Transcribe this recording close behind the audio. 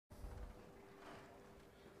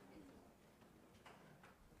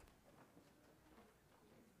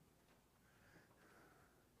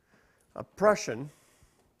Oppression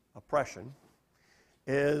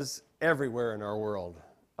is everywhere in our world.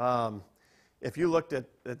 If you looked at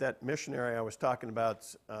that missionary I was talking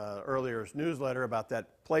about earlier's newsletter about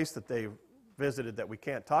that place that they visited that we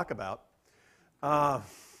can't talk about,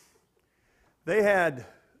 they had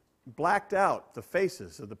blacked out the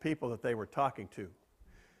faces of the people that they were talking to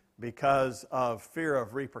because of fear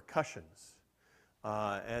of repercussions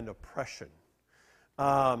and oppression.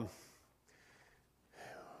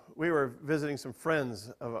 We were visiting some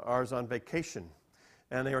friends of ours on vacation,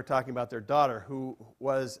 and they were talking about their daughter, who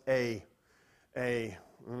was a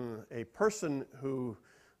person who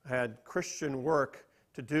had Christian work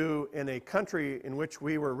to do in a country in which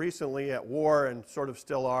we were recently at war and sort of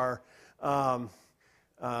still are,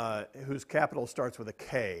 whose capital starts with a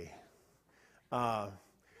K.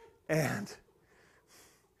 And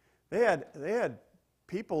they had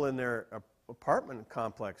people in their apartment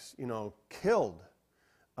complex, killed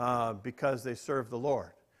because they serve the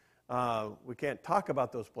Lord. We can't talk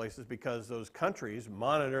about those places because those countries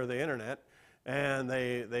monitor the internet and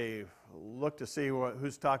they look to see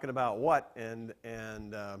who's talking about what, and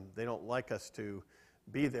they don't like us to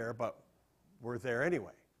be there, but we're there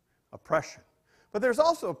anyway. Oppression. But there's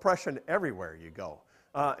also oppression everywhere you go.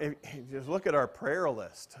 If you just look at our prayer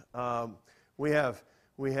list. We have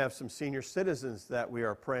some senior citizens that we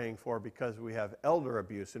are praying for because we have elder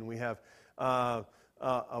abuse, and we have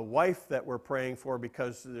a wife that we're praying for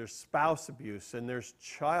because there's spouse abuse, and there's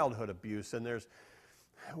childhood abuse, and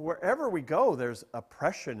wherever we go, there's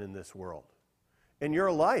oppression in this world. In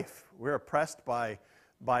your life, we're oppressed by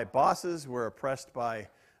bosses, we're oppressed by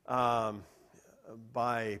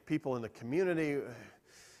people in the community.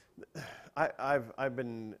 I've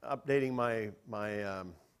been updating my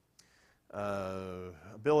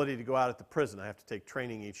ability to go out at the prison. I have to take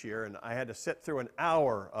training each year, and I had to sit through an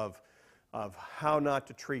hour of how not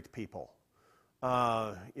to treat people,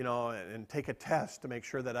 and take a test to make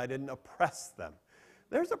sure that I didn't oppress them.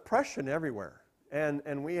 There's oppression everywhere, and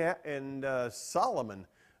Solomon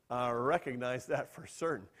recognized that for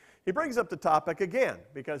certain. He brings up the topic again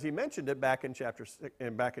because he mentioned it back in chapter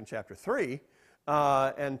 3,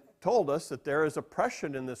 and told us that there is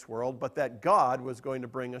oppression in this world, but that God was going to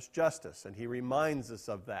bring us justice, and he reminds us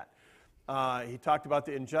of that. He talked about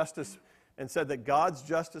the injustice and said that God's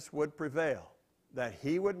justice would prevail, that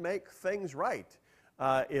he would make things right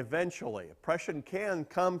eventually. Oppression can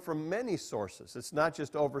come from many sources. It's not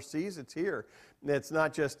just overseas, it's here. It's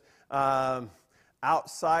not just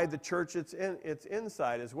outside the church, it's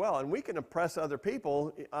inside as well. And we can oppress other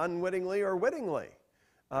people unwittingly or wittingly.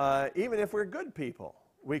 Even if we're good people,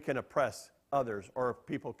 we can oppress others, or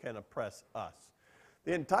people can oppress us.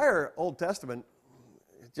 The entire Old Testament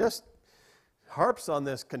just harps on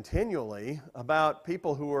this continually about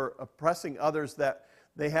people who are oppressing others that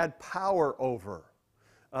they had power over.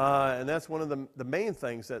 And that's one of the main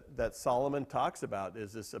things that Solomon talks about,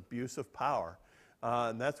 is this abuse of power.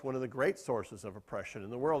 And that's one of the great sources of oppression in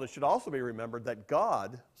the world. It should also be remembered that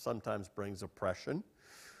God sometimes brings oppression.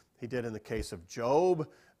 He did in the case of Job.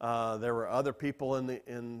 There were other people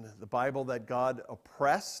in the Bible that God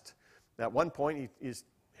oppressed. At one point, he's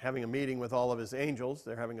having a meeting with all of his angels.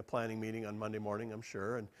 They're having a planning meeting on Monday morning, I'm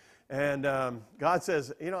sure. And God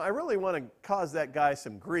says, I really want to cause that guy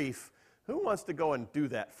some grief. Who wants to go and do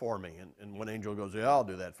that for me? And one angel goes, yeah, I'll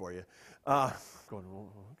do that for you. Going,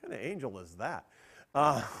 well, what kind of angel is that?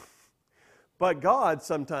 But God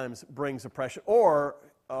sometimes brings oppression, or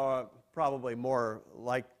probably more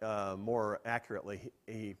accurately,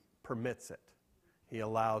 he permits it. He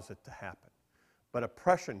allows it to happen. But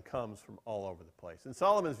oppression comes from all over the place. In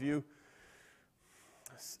Solomon's view,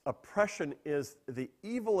 oppression is the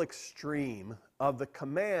evil extreme of the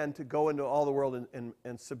command to go into all the world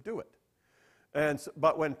and subdue it.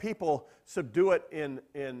 But when people subdue it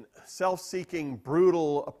in self-seeking,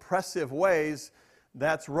 brutal, oppressive ways,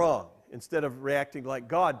 that's wrong. Instead of reacting like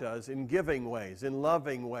God does, in giving ways, in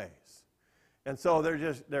loving ways. And so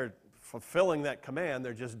they're fulfilling that command,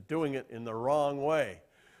 they're just doing it in the wrong way.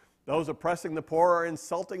 Those oppressing the poor are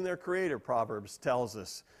insulting their Creator, Proverbs tells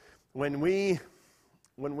us. When we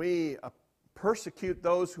persecute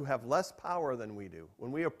those who have less power than we do,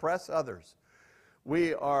 when we oppress others,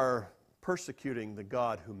 we are persecuting the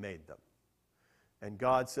God who made them. And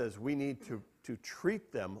God says we need to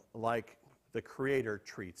treat them like the Creator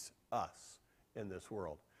treats us in this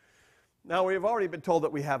world. Now, we have already been told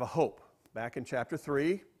that we have a hope. Back in chapter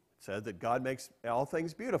 3, it said that God makes all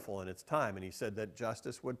things beautiful in its time, and he said that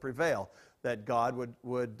justice would prevail, that God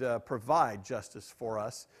would provide justice for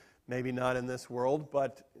us, maybe not in this world,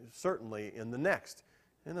 but certainly in the next,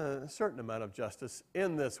 and a certain amount of justice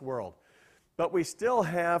in this world. But we still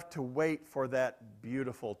have to wait for that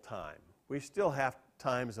beautiful time. We still have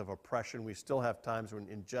times of oppression. We still have times when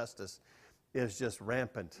injustice is just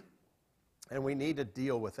rampant. And we need to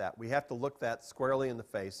deal with that. We have to look that squarely in the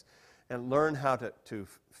face and learn how to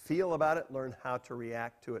feel about it, learn how to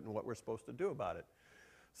react to it, and what we're supposed to do about it.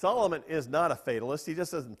 Solomon is not a fatalist. He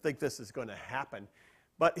just doesn't think this is going to happen.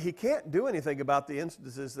 But he can't do anything about the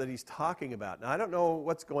instances that he's talking about. Now, I don't know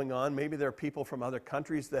what's going on. Maybe there are people from other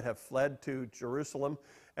countries that have fled to Jerusalem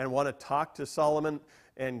and want to talk to Solomon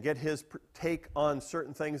and get his take on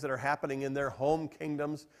certain things that are happening in their home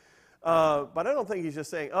kingdoms. But I don't think he's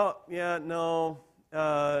just saying, oh, yeah, no,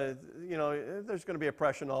 there's going to be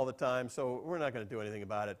oppression all the time, so we're not going to do anything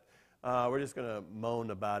about it. We're just going to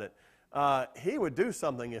moan about it. He would do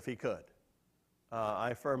something if he could.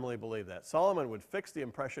 I firmly believe that. Solomon would fix the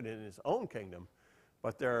oppression in his own kingdom,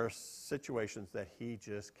 but there are situations that he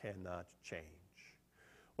just cannot change.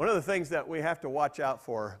 One of the things that we have to watch out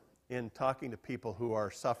for in talking to people who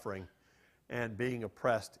are suffering and being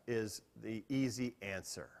oppressed is the easy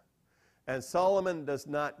answer. And Solomon does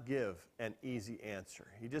not give an easy answer.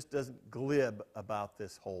 He just doesn't glib about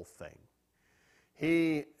this whole thing.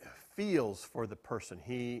 He feels for the person.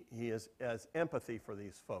 He has empathy for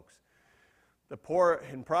these folks. The poor,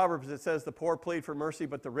 in Proverbs it says, the poor plead for mercy,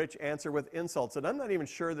 but the rich answer with insults. And I'm not even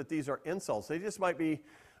sure that these are insults. They just might be,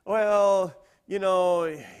 well,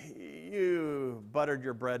 you buttered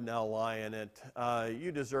your bread, now lie in it.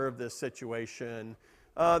 You deserve this situation.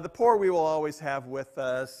 The poor we will always have with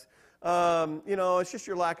us. It's just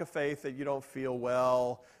your lack of faith that you don't feel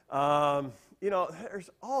well. There's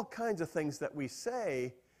all kinds of things that we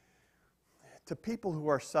say to people who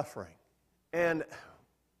are suffering. And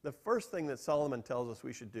the first thing that Solomon tells us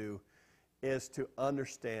we should do is to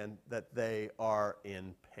understand that they are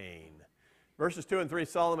in pain. Verses 2 and 3,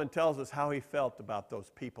 Solomon tells us how he felt about those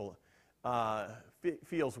people,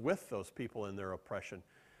 feels with those people in their oppression.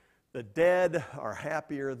 The dead are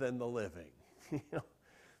happier than the living.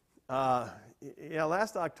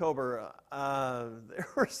 Last October, there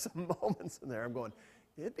were some moments in there I'm going,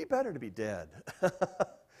 it'd be better to be dead.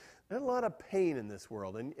 There's a lot of pain in this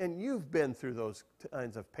world, and you've been through those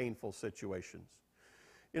kinds of painful situations.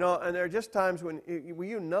 And there are just times when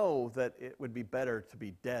you know that it would be better to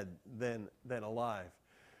be dead than alive.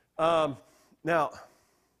 Now,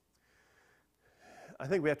 I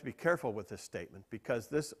think we have to be careful with this statement because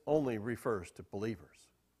this only refers to believers.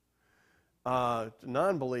 To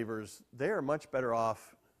non-believers, they are much better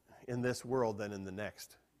off in this world than in the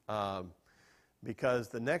next, because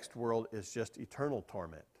the next world is just eternal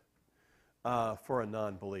torment for a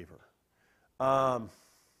non-believer. And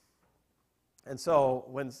so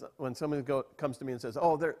when someone comes to me and says,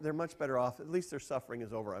 oh, they're much better off, at least their suffering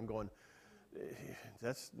is over, I'm going,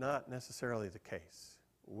 that's not necessarily the case.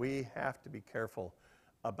 We have to be careful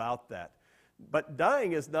about that. But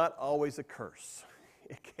dying is not always a curse.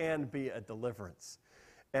 It can be a deliverance.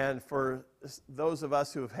 And for those of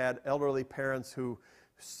us who have had elderly parents who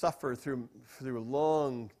suffer through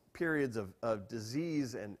long periods of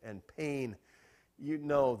disease and pain, you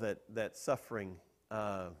know that suffering,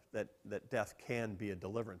 that death can be a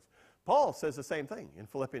deliverance. Paul says the same thing in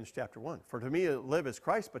Philippians chapter 1. For to me to live is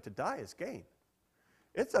Christ, but to die is gain.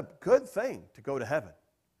 It's a good thing to go to heaven.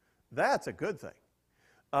 That's a good thing.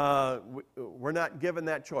 We're not given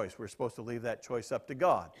that choice. We're supposed to leave that choice up to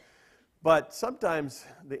God. But sometimes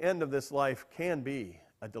the end of this life can be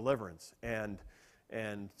a deliverance, and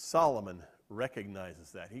Solomon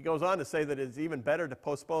recognizes that. He goes on to say that it's even better to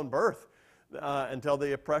postpone birth until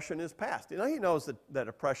the oppression is past. He knows that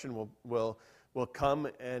oppression will come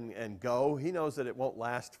and go. He knows that it won't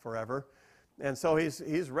last forever. And so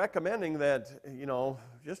he's recommending that,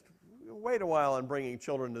 just wait a while on bringing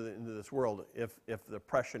children into this world if the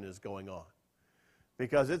oppression is going on.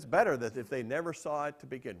 Because it's better that if they never saw it to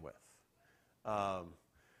begin with.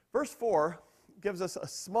 Verse 4 gives us a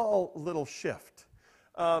small little shift.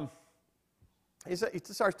 He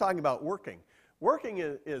starts talking about working. Working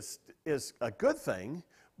is a good thing,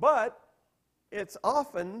 but it's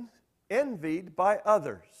often envied by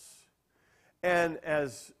others. And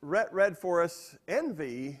as Rhett read for us,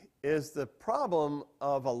 envy is the problem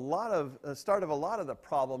of start of a lot of the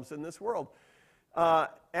problems in this world.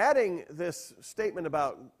 Adding this statement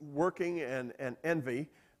about working and envy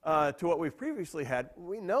to what we've previously had,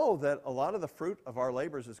 we know that a lot of the fruit of our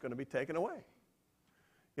labors is going to be taken away.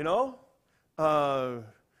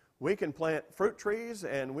 We can plant fruit trees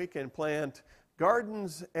and we can plant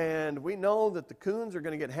gardens, and we know that the coons are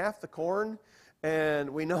going to get half the corn, and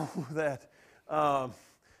we know that the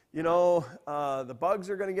bugs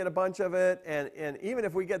are going to get a bunch of it, and even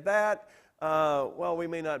if we get that, well, we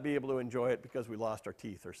may not be able to enjoy it because we lost our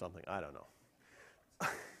teeth or something. I don't know.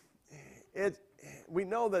 We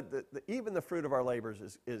know that even the fruit of our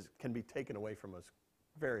labors can be taken away from us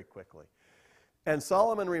very quickly. And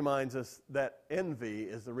Solomon reminds us that envy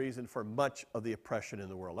is the reason for much of the oppression in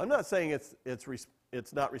the world. I'm not saying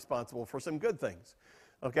it's not responsible for some good things.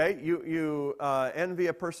 Okay, you envy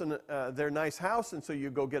a person their nice house, and so you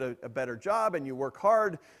go get a better job, and you work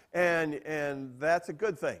hard, and that's a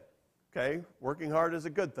good thing. Okay, working hard is a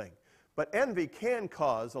good thing. But envy can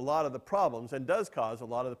cause a lot of the problems, and does cause a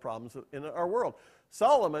lot of the problems in our world.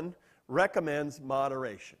 Solomon recommends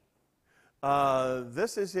moderation.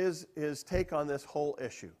 This is his take on this whole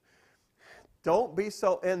issue. Don't be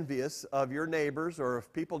so envious of your neighbors or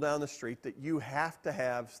of people down the street that you have to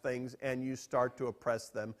have things and you start to oppress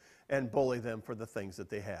them and bully them for the things that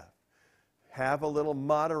they have. Have a little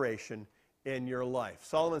moderation in your life.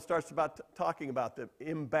 Solomon starts talking about the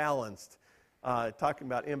imbalanced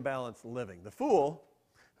living. The fool,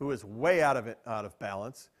 who is way out of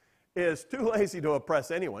balance, is too lazy to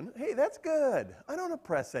oppress anyone. Hey, that's good. I don't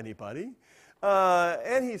oppress anybody.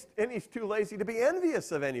 And he's too lazy to be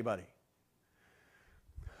envious of anybody.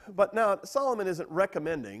 But now, Solomon isn't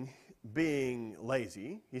recommending being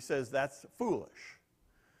lazy. He says that's foolish.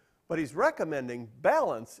 But he's recommending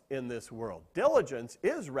balance in this world. Diligence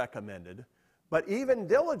is recommended, but even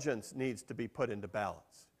diligence needs to be put into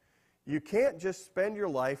balance. You can't just spend your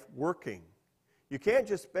life working. You can't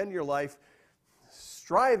just spend your life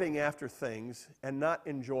striving after things and not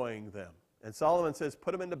enjoying them. And Solomon says,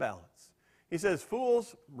 put them into balance. He says,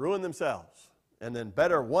 fools ruin themselves, and then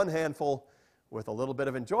better one handful with a little bit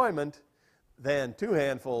of enjoyment than two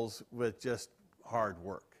handfuls with just hard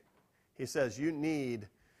work. He says you need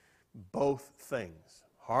both things,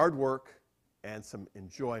 hard work and some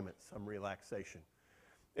enjoyment, some relaxation.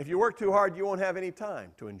 If you work too hard, you won't have any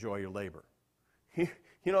time to enjoy your labor.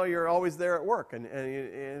 You know, you're always there at work,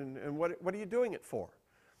 and what are you doing it for?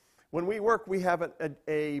 When we work, we have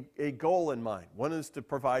a goal in mind. One is to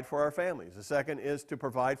provide for our families. The second is to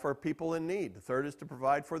provide for people in need. The third is to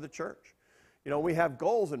provide for the church. You know, we have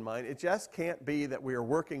goals in mind. It just can't be that we are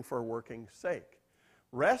working for working's sake.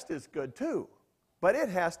 Rest is good too, but it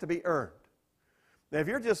has to be earned. Now, if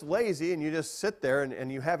you're just lazy and you just sit there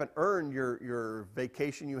and you haven't earned your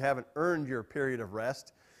vacation, you haven't earned your period of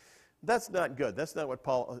rest, that's not good. That's not what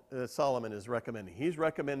Solomon is recommending. He's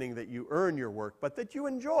recommending that you earn your work, but that you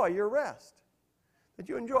enjoy your rest. That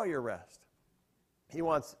you enjoy your rest. He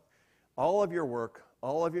wants all of your work,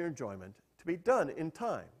 all of your enjoyment to be done in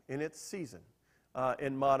time, in its season,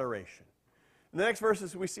 in moderation. In the next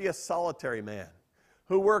verses, we see a solitary man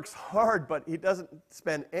who works hard, but he doesn't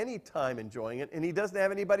spend any time enjoying it, and he doesn't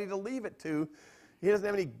have anybody to leave it to. He doesn't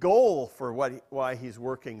have any goal for why he's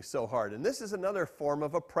working so hard. And this is another form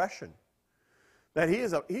of oppression, that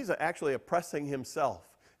he's actually oppressing himself.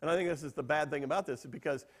 And I think this is the bad thing about this,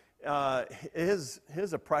 because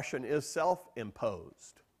his oppression is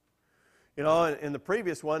self-imposed. You know, in the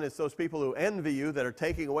previous one, it's those people who envy you that are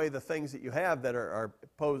taking away the things that you have that are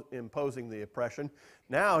imposing the oppression.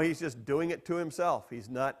 Now he's just doing it to himself. He's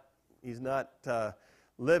not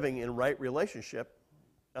living in right relationship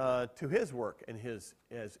to his work and his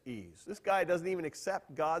ease. This guy doesn't even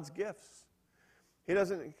accept God's gifts. He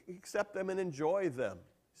doesn't accept them and enjoy them.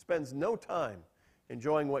 He spends no time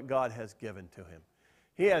enjoying what God has given to him.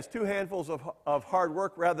 He has two handfuls of hard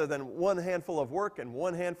work rather than one handful of work and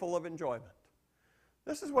one handful of enjoyment.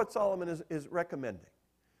 This is what Solomon is recommending,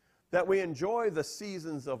 that we enjoy the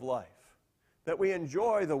seasons of life, that we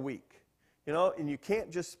enjoy the week. You know, and you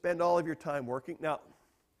can't just spend all of your time working. Now,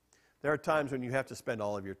 there are times when you have to spend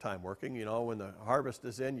all of your time working. You know, when the harvest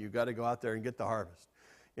is in, you've got to go out there and get the harvest.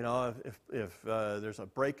 You know, if there's a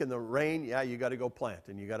break in the rain, yeah, you got to go plant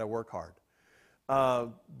and you got to work hard.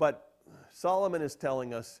 But Solomon is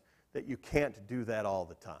telling us that you can't do that all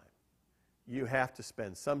the time. You have to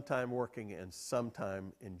spend some time working and some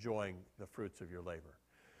time enjoying the fruits of your labor.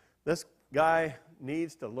 This guy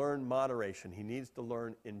needs to learn moderation. He needs to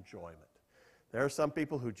learn enjoyment. There are some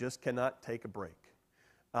people who just cannot take a break.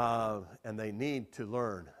 And they need to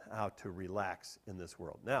learn how to relax in this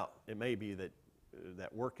world. Now, it may be that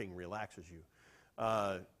working relaxes you.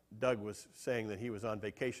 Doug was saying that he was on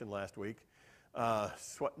vacation last week,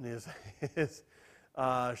 sweating his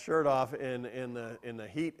shirt off in the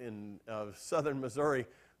heat of southern Missouri.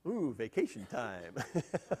 Ooh, vacation time.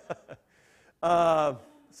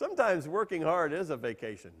 Sometimes working hard is a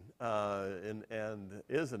vacation and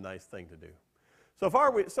is a nice thing to do. So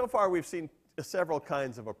far we've seen several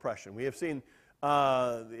kinds of oppression. We have seen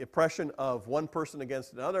the oppression of one person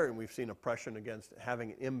against another, and we've seen oppression against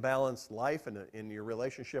having an imbalanced life in your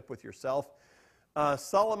relationship with yourself.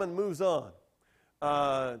 Solomon moves on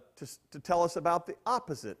to tell us about the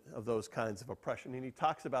opposite of those kinds of oppression, and he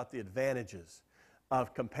talks about the advantages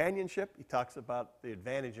of companionship. He talks about the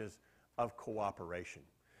advantages of cooperation.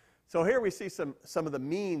 So here we see some of the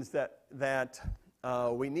means that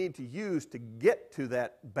we need to use to get to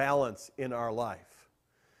that balance in our life.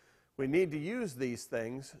 We need to use these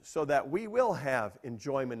things so that we will have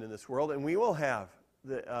enjoyment in this world, and we will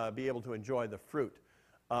be able to enjoy the fruit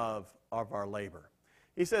of our labor.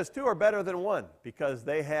 He says, two are better than one because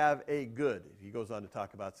they have a good. He goes on to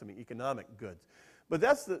talk about some economic goods. But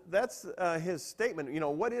that's his statement. You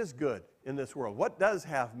know, what is good in this world? What does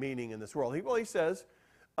have meaning in this world? He says,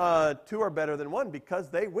 two are better than one because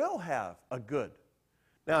they will have a good.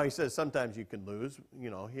 Now, he says sometimes you can lose. You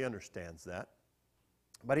know, he understands that.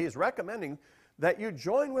 But he is recommending that you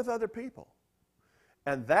join with other people.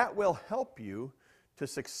 And that will help you to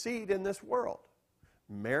succeed in this world.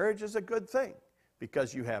 Marriage is a good thing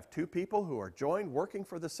because you have two people who are joined working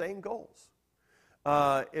for the same goals.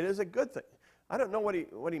 It is a good thing. I don't know what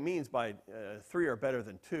he means by three are better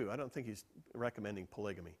than two. I don't think he's recommending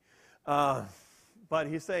polygamy. But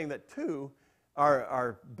he's saying that two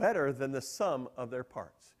are better than the sum of their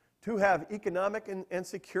parts. Two have economic and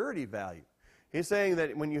security value. He's saying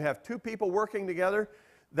that when you have two people working together,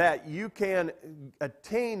 that you can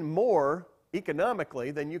attain more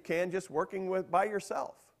economically than you can just working by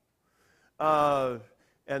yourself.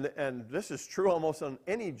 And this is true almost on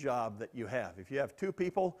any job that you have. If you have two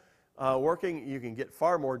people working, you can get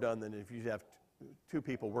far more done than if you have two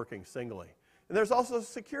people working singly. And there's also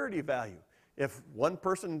security value. If one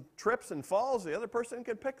person trips and falls, the other person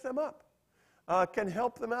can pick them up, can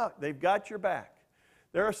help them out. They've got your back.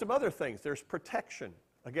 There are some other things. There's protection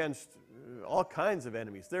against all kinds of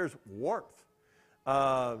enemies. There's warmth.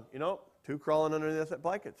 Two crawling underneath that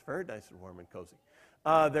blanket. It's very nice and warm and cozy.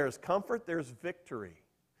 There's comfort. There's victory.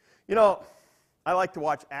 You know, I like to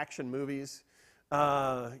watch action movies,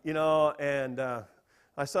 and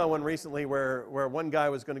I saw one recently where one guy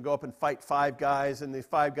was going to go up and fight five guys, and the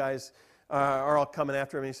five guys are all coming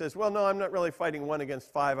after him. And he says, well, no, I'm not really fighting one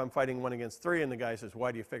against five. I'm fighting one against three. And the guy says,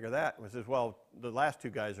 why do you figure that? And he says, well, the last two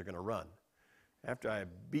guys are going to run. After I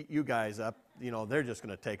beat you guys up, they're just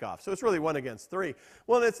going to take off. So it's really one against three.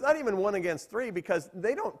 Well, it's not even one against three because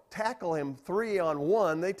they don't tackle him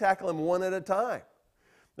 3-on-1. They tackle him one at a time.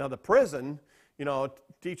 Now, the prison,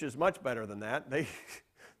 teaches much better than that.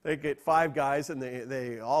 They get five guys and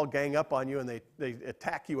they all gang up on you and they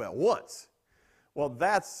attack you at once. Well,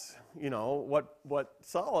 that's, what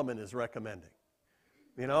Solomon is recommending.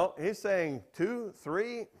 He's saying 2,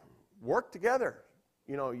 3, work together.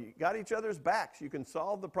 You got each other's backs. You can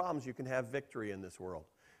solve the problems. You can have victory in this world.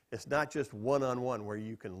 It's not just one-on-one where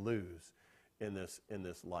you can lose in this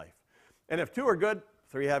life. And if two are good,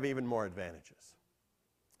 three have even more advantages.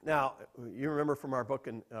 Now, you remember from our book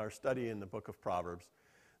and our study in the book of Proverbs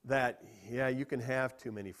that, you can have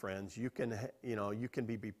too many friends. You can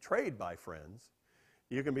be betrayed by friends.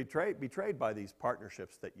 You can be betrayed by these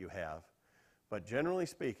partnerships that you have. But generally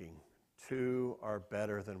speaking, two are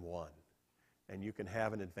better than one. And you can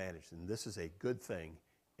have an advantage. And this is a good thing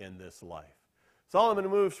in this life. Solomon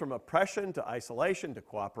moves from oppression to isolation to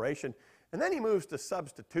cooperation. And then he moves to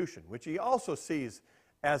substitution, which he also sees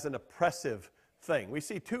as an oppressive thing. We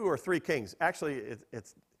see 2 or 3 kings. Actually,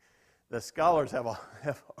 it's the scholars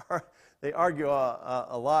they argue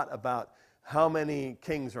a lot about how many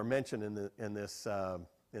kings are mentioned in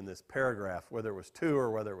this paragraph, whether it was 2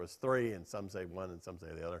 or whether it was 3, and some say 1 and some say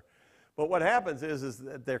the other. But what happens is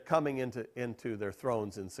that they're coming into their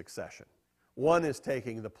thrones in succession. One is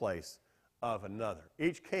taking the place of another.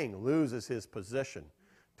 Each king loses his position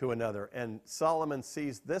to another, and Solomon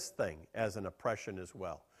sees this thing as an oppression as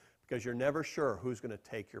well, because you're never sure who's going to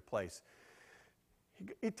take your place.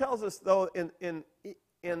 He tells us, though, in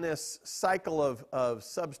this cycle of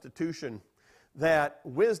substitution, that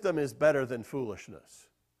wisdom is better than foolishness.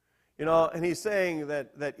 And he's saying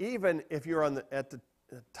that even if you're at the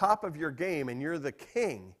top of your game and you're the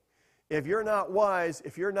king, if you're not wise,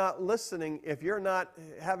 if you're not listening, if you're not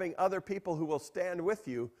having other people who will stand with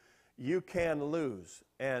you, you can lose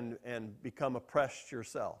and become oppressed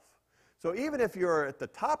yourself. So even if you're at the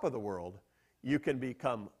top of the world, you can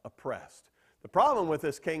become oppressed. The problem with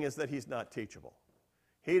this king is that he's not teachable.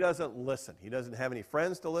 He doesn't listen. He doesn't have any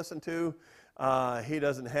friends to listen to. He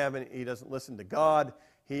doesn't listen to God.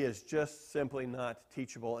 He is just simply not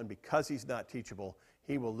teachable, and because he's not teachable,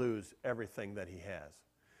 he will lose everything that he has.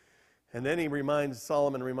 And then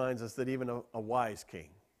Solomon reminds us that even a wise king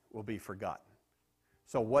will be forgotten.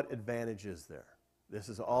 So what advantage is there? This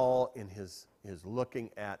is all in his looking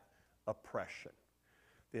at oppression.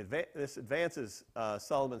 This advances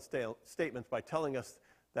Solomon's statements by telling us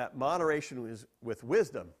that moderation with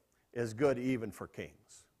wisdom is good even for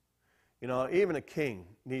kings. You know, even a king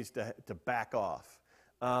needs to back off.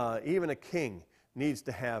 Even a king needs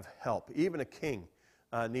to have help. Even a king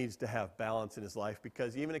needs to have balance in his life,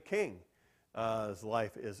 because even a king's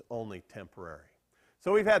life is only temporary.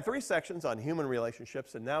 So we've had 3 sections on human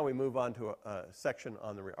relationships, and now we move on to a section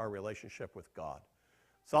on our relationship with God.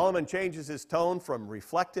 Solomon changes his tone from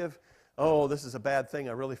reflective, oh, this is a bad thing,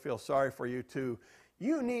 I really feel sorry for you, to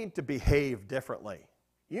you need to behave differently.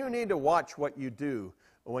 You need to watch what you do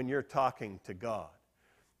when you're talking to God.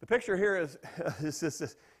 The picture here is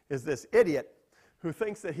this idiot who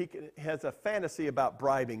thinks that he has a fantasy about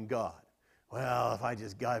bribing God. Well,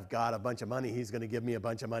 if I've got a bunch of money, he's going to give me a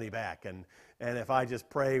bunch of money back. And if I just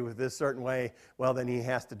pray with this certain way, well, then he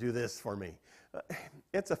has to do this for me.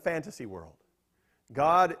 It's a fantasy world.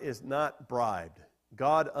 God is not bribed.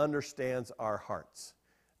 God understands our hearts.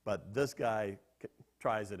 But this guy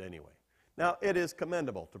tries it anyway. Now, it is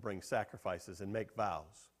commendable to bring sacrifices and make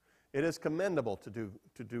vows. It is commendable to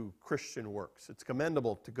do Christian works. It's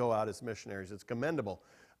commendable to go out as missionaries. It's commendable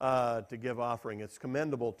to give offering. It's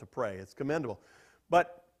commendable to pray. It's commendable.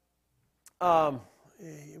 But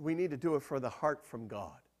we need to do it for the heart from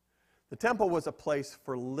God. The temple was a place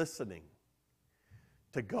for listening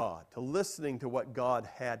to God, to listening to what God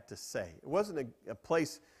had to say. It wasn't a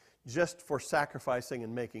place just for sacrificing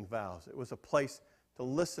and making vows. It was a place to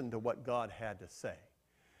listen to what God had to say.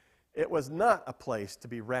 It was not a place to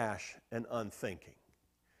be rash and unthinking.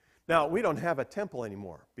 Now, we don't have a temple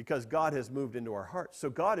anymore because God has moved into our hearts. So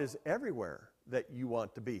God is everywhere that you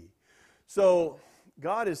want to be. So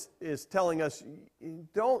God is telling us,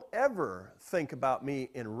 don't ever think about me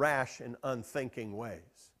in rash and unthinking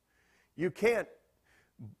ways. You can't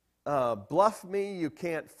bluff me, you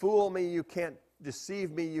can't fool me, you can't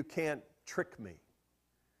deceive me, you can't trick me.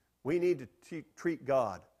 We need to treat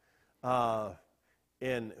God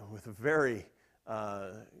with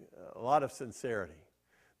a lot of sincerity.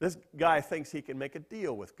 This guy thinks he can make a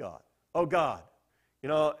deal with God. Oh, God, you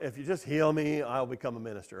know, if you just heal me, I'll become a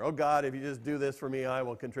minister. Oh, God, if you just do this for me, I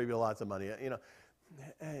will contribute lots of money. You know,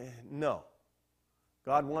 no.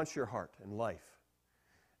 God wants your heart and life,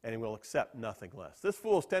 and he will accept nothing less. This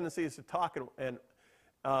fool's tendency is to talk and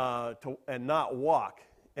not walk,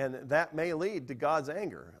 and that may lead to God's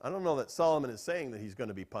anger. I don't know that Solomon is saying that he's going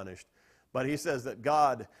to be punished, but he says that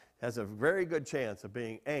God has a very good chance of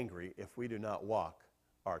being angry if we do not walk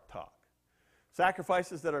our talk.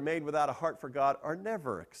 Sacrifices that are made without a heart for God are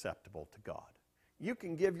never acceptable to God. You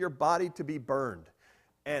can give your body to be burned,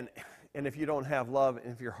 and if you don't have love,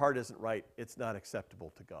 and if your heart isn't right, it's not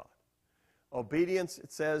acceptable to God. Obedience,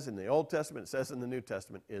 it says in the Old Testament, it says in the New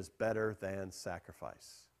Testament, is better than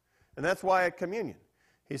sacrifice. And that's why at communion,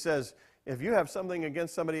 he says, if you have something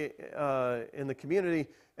against somebody in the community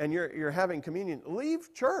and you're having communion,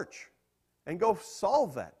 leave church and go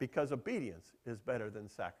solve that, because obedience is better than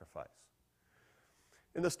sacrifice.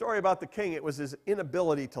 In the story about the king, it was his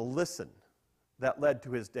inability to listen that led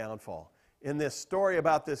to his downfall. In this story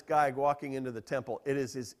about this guy walking into the temple, it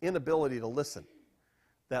is his inability to listen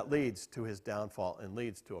that leads to his downfall and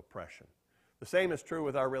leads to oppression. The same is true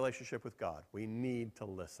with our relationship with God. We need to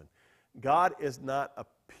listen. God is not a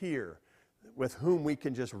peer with whom we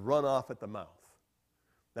can just run off at the mouth.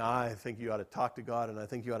 Now, I think you ought to talk to God, and I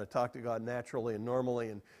think you ought to talk to God naturally and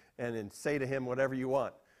normally and say to him whatever you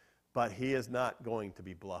want. But he is not going to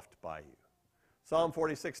be bluffed by you. Psalm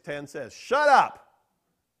 46:10 says, "Shut up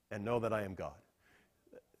and know that I am God."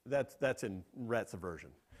 That's in Rhett's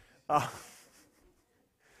version.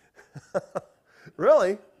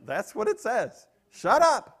 Really, that's what it says. Shut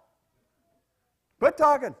up. Quit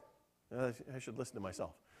talking. I should listen to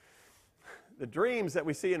myself. The dreams that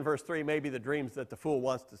we see in verse 3 may be the dreams that the fool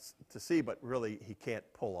wants to see, but really he can't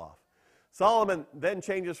pull off. Solomon then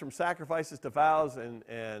changes from sacrifices to vows,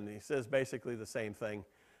 and he says basically the same thing.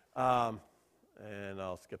 And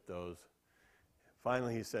I'll skip those.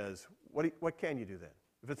 Finally, he says, what can you do then?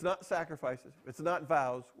 If it's not sacrifices, if it's not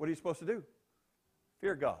vows, what are you supposed to do?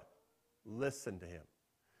 Fear God. Listen to him.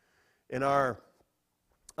 In our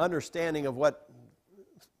understanding of what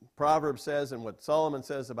Proverbs says and what Solomon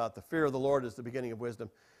says about the fear of the Lord is the beginning of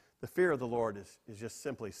wisdom, the fear of the Lord is just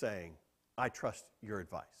simply saying, I trust your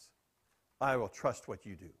advice. I will trust what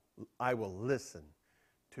you do. I will listen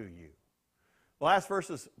to you. The last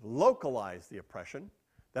verses localize the oppression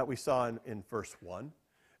that we saw in verse 1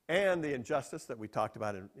 and the injustice that we talked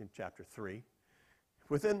about in chapter 3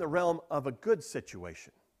 within the realm of a good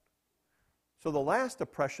situation. So the last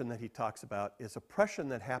oppression that he talks about is oppression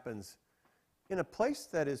that happens in a place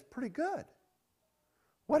that is pretty good.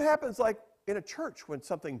 What happens like in a church when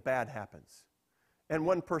something bad happens and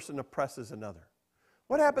one person oppresses another?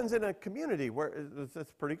 What happens in a community where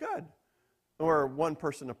it's pretty good, or one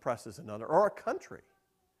person oppresses another, or a country?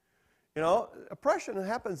 You know, oppression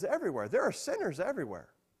happens everywhere. There are sinners everywhere.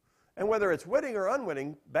 And whether it's witting or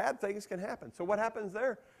unwitting, bad things can happen. So what happens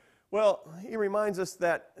there? Well, he reminds us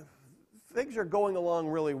that things are going along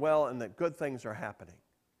really well and that good things are happening.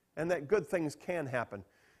 And that good things can happen,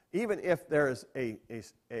 even if there is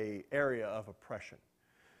a area of oppression.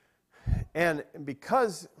 And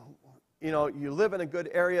because, you know, you live in a good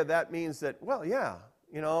area, that means that, well, yeah,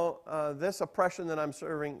 you know, this oppression that I'm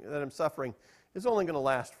suffering is only going to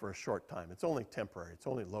last for a short time. It's only temporary. It's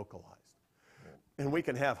only localized. And we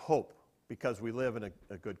can have hope because we live in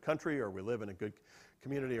a good country, or we live in a good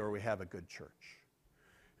community, or we have a good church.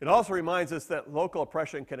 It also reminds us that local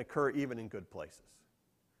oppression can occur even in good places.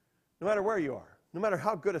 No matter where you are, no matter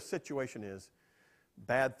how good a situation is,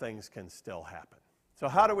 bad things can still happen. So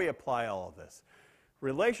how do we apply all of this?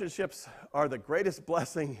 Relationships are the greatest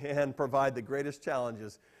blessing and provide the greatest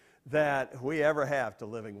challenges that we ever have to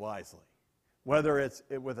living wisely. Whether it's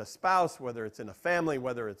with a spouse, whether it's in a family,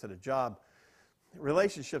 whether it's in a job,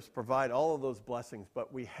 relationships provide all of those blessings,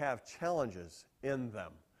 but we have challenges in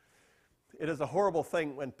them. It is a horrible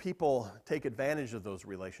thing when people take advantage of those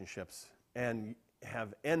relationships and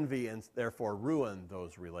have envy and therefore ruin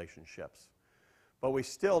those relationships. But we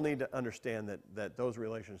still need to understand that those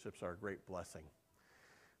relationships are a great blessing.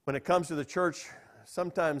 When it comes to the church,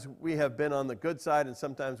 sometimes we have been on the good side and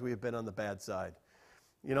sometimes we have been on the bad side.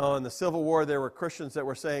 You know, in the Civil War, there were Christians that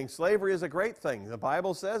were saying slavery is a great thing. The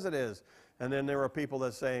Bible says it is. And then there were people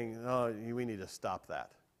that saying, oh, we need to stop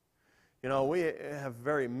that. You know, we have a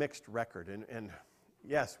very mixed record. And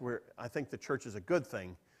yes, I think the church is a good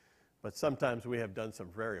thing, but sometimes we have done some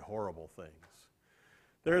very horrible things.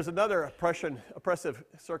 There is another oppressive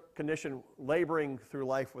condition, laboring through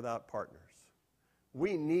life without partners.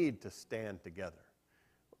 We need to stand together.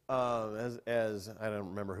 As I don't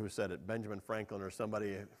remember who said it, Benjamin Franklin or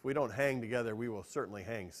somebody, if we don't hang together, we will certainly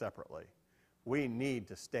hang separately. We need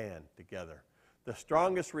to stand together. The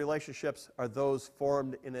strongest relationships are those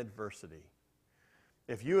formed in adversity.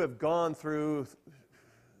 If you have gone through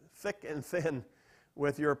thick and thin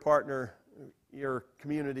with your partner, your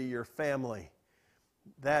community, your family,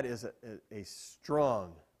 that is a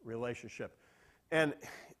strong relationship. And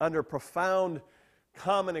under profound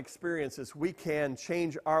common experiences, we can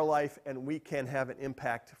change our life and we can have an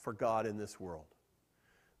impact for God in this world.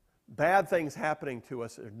 Bad things happening to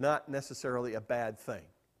us are not necessarily a bad thing.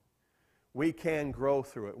 We can grow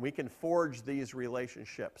through it. We can forge these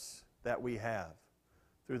relationships that we have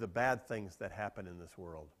through the bad things that happen in this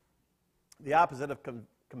world. The opposite of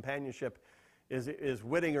companionship is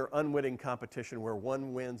witting or unwitting competition where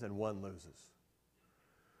one wins and one loses.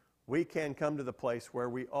 We can come to the place where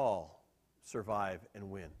we all survive and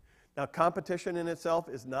win. Now, competition in itself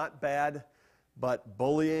is not bad, but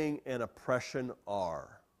bullying and oppression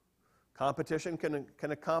are. Competition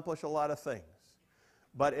can accomplish a lot of things.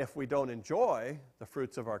 But if we don't enjoy the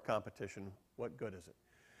fruits of our competition, what good is it?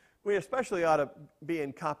 We especially ought to be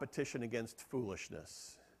in competition against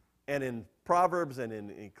foolishness. And in Proverbs and in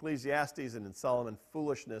Ecclesiastes and in Solomon,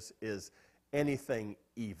 foolishness is anything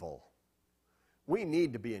evil. We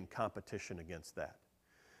need to be in competition against that.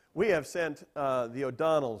 We have sent the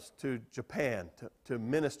O'Donnells to Japan to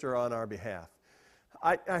minister on our behalf.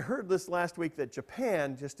 I heard this last week that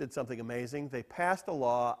Japan just did something amazing. They passed a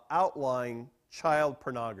law outlawing child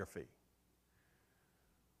pornography.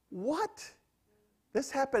 What? This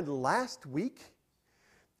happened last week?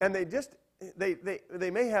 And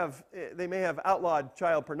they may have outlawed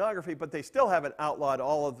child pornography, but they still haven't outlawed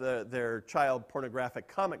all of their child pornographic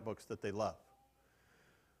comic books that they love.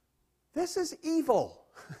 This is evil.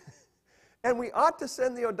 And we ought to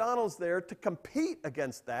send the O'Donnells there to compete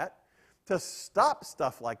against that, to stop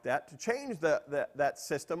stuff like that, to change that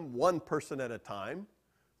system one person at a time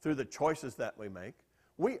through the choices that we make.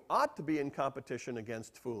 We ought to be in competition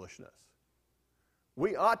against foolishness.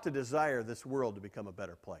 We ought to desire this world to become a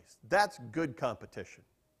better place. That's good competition.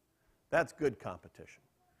 That's good competition.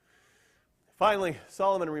 Finally,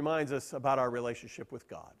 Solomon reminds us about our relationship with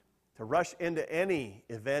God. To rush into any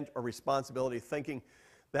event or responsibility thinking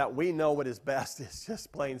that we know what is best is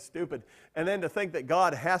just plain stupid. And then to think that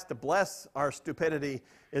God has to bless our stupidity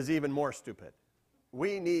is even more stupid.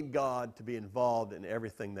 We need God to be involved in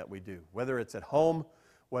everything that we do. Whether it's at home,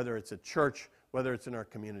 whether it's at church, whether it's in our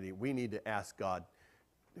community, we need to ask God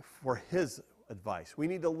for His advice. We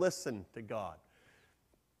need to listen to God.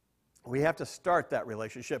 We have to start that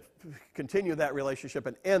relationship, continue that relationship,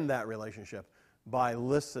 and end that relationship by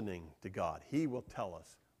listening to God. He will tell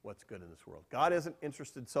us what's good in this world. God isn't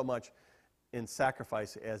interested so much in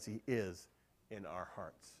sacrifice as He is in our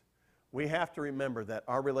hearts. We have to remember that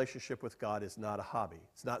our relationship with God is not a hobby.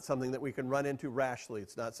 It's not something that we can run into rashly.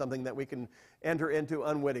 It's not something that we can enter into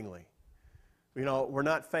unwittingly. You know, we're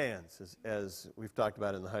not fans, as we've talked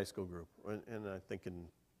about in the high school group, and I think in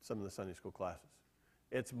some of the Sunday school classes.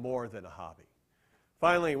 It's more than a hobby.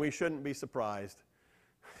 Finally, we shouldn't be surprised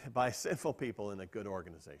by sinful people in a good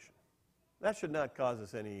organization. That should not cause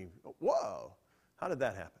us any, whoa, how did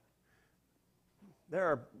that happen? There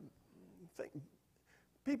are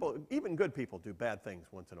people, even good people, do bad things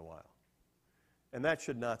once in a while. And that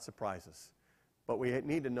should not surprise us. But we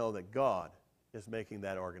need to know that God is making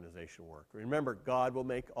that organization work. Remember, God will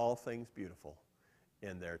make all things beautiful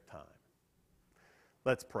in their time.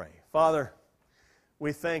 Let's pray. Father,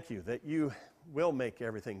 we thank you that you will make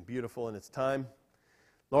everything beautiful in its time.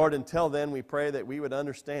 Lord, until then, we pray that we would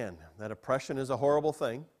understand that oppression is a horrible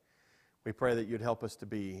thing. We pray that you'd help us to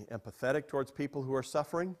be empathetic towards people who are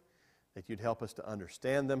suffering, that you'd help us to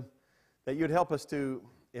understand them, that you'd help us to,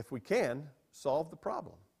 if we can, solve the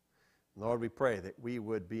problem. Lord, we pray that we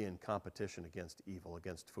would be in competition against evil,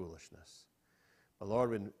 against foolishness. But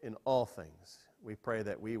Lord, in all things, we pray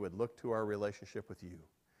that we would look to our relationship with you,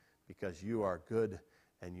 because you are good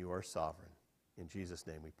and you are sovereign. In Jesus'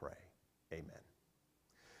 name we pray. Amen.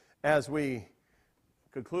 As we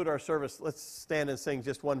conclude our service, let's stand and sing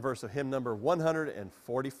just one verse of hymn number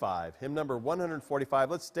 145. Hymn number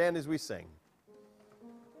 145. Let's stand as we sing.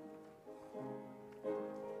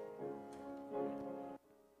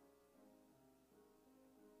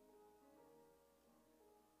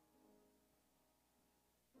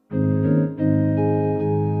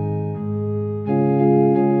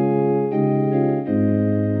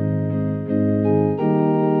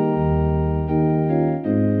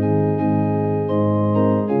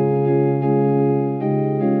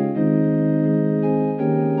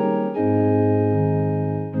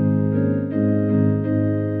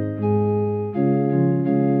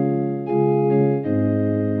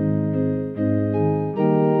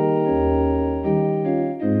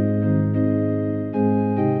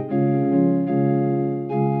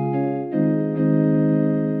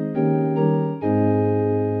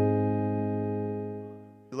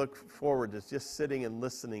 Look forward to just sitting and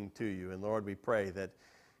listening to you. And Lord, we pray that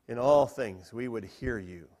in all things we would hear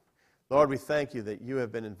you. Lord, we thank you that you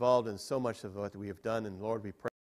have been involved in so much of what we have done. And Lord, we pray